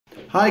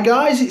Hi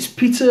guys, it's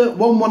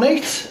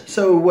Peter118.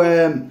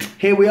 So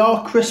here we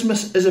are,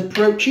 Christmas is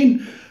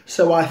approaching.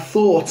 So I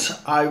thought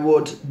I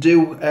would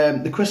do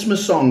the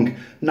Christmas song.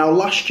 Now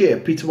last year,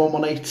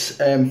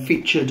 Peter118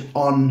 featured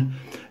on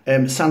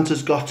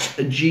Santa's Got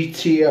a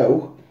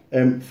GTO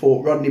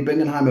for Rodney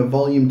Bingenheimer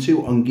Volume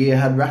 2 on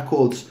Gearhead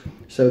Records.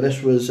 So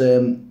this was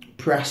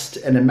pressed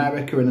in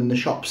America and in the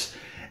shops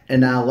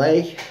in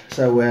LA.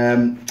 So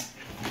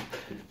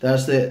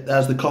there's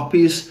the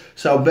copies.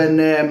 So I've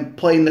been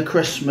playing the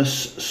Christmas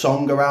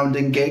song around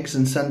in gigs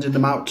and sending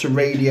them out to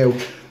radio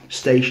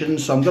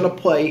stations. So I'm going to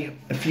play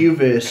a few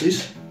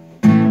verses.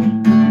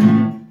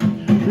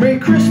 Merry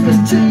Christmas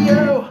to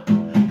you,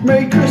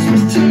 Merry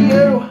Christmas to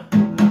you.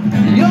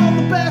 You're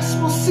the best,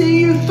 we'll see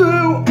you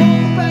through. All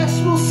the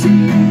best, we'll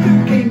see you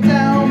through. Came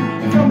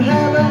down from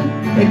heaven,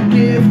 a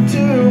gift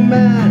to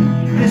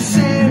man. His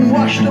sin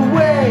washed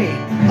away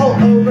all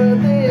over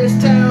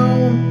this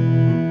town.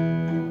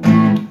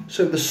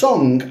 So the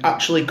song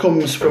actually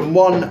comes from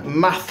 1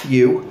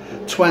 Mathew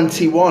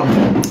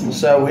 21.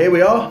 So here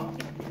we are.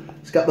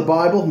 Let's get the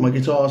Bible. My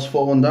guitar's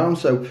fallen down.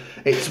 So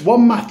it's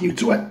 1 Mathew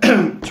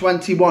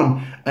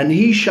 21. And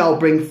he shall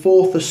bring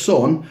forth a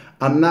son,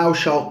 and thou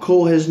shalt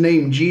call his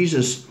name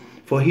Jesus,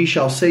 for he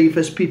shall save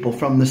his people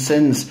from the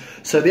sins.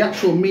 So the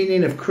actual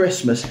meaning of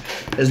Christmas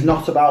is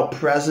not about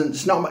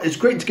presents. It's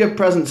great to give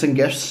presents and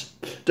gifts,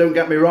 don't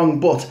get me wrong,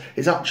 but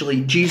it's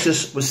actually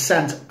Jesus was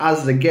sent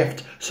as the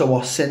gift so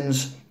our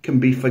sins can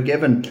be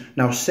forgiven.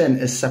 Now sin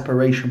is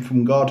separation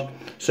from God,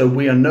 so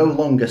we are no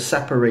longer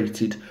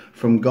separated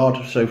from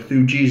God. So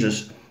through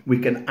Jesus we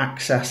can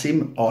access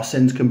him, our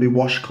sins can be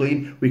washed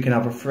clean, we can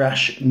have a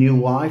fresh new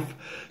life.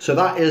 So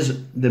that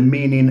is the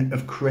meaning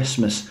of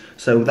Christmas.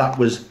 So that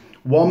was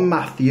 1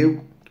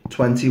 Mathew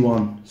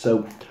 21.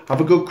 So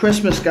have a good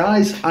Christmas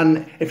guys,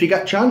 and if you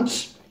get a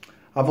chance,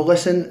 have a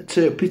listen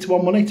to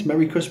Peter118.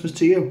 Merry Christmas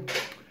to you.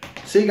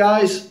 See you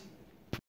guys.